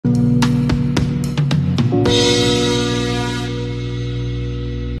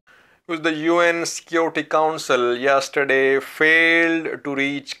The UN Security Council yesterday failed to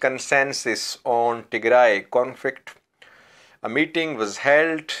reach consensus on Tigray conflict. A meeting was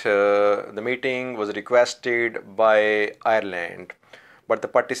held. The meeting was requested by Ireland, but the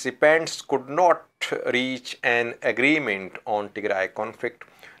participants could not reach an agreement on Tigray conflict.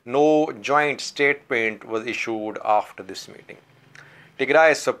 No joint statement was issued after this meeting.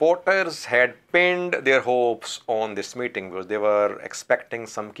 Tigray supporters had pinned their hopes on this meeting because they were expecting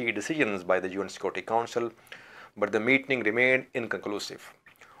some key decisions by the UN Security Council, but the meeting remained inconclusive.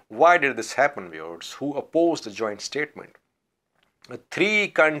 Why did this happen, viewers? Who opposed the joint statement? Three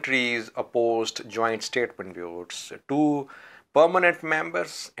countries opposed joint statement, viewers. Two permanent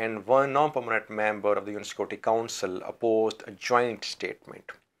members and one non-permanent member of the UN Security Council opposed a joint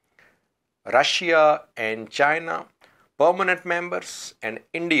statement. Russia and China, permanent members, and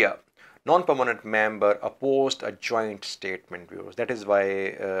India, non-permanent member, opposed a joint statement, viewers. That is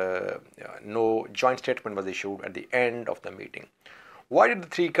why no joint statement was issued at the end of the meeting. Why did the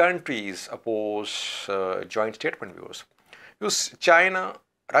three countries oppose joint statement, viewers? Because China,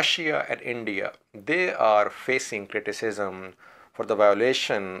 Russia, and India, they are facing criticism for the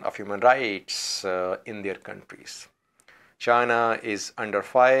violation of human rights in their countries. China is under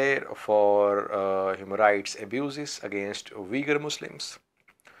fire for human rights abuses against Uyghur Muslims.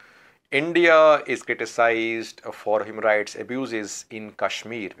 India is criticized for human rights abuses in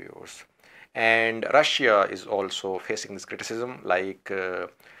Kashmir, viewers. And Russia is also facing this criticism, like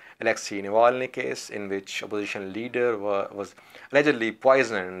Alexei Navalny case, in which opposition leader was allegedly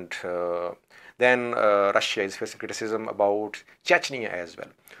poisoned. Then Russia is facing criticism about Chechnya as well.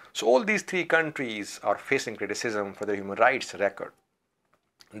 So all these three countries are facing criticism for their human rights record.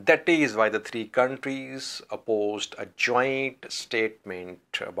 That is why the three countries opposed a joint statement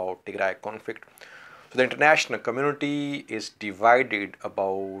about Tigray conflict. So the international community is divided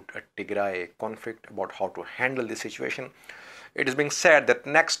about a Tigray conflict, about how to handle this situation. It is being said that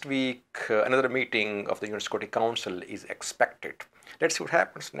next week another meeting of the UN Security Council is expected. Let's see what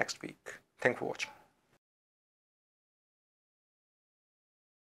happens next week. Thanks for watching.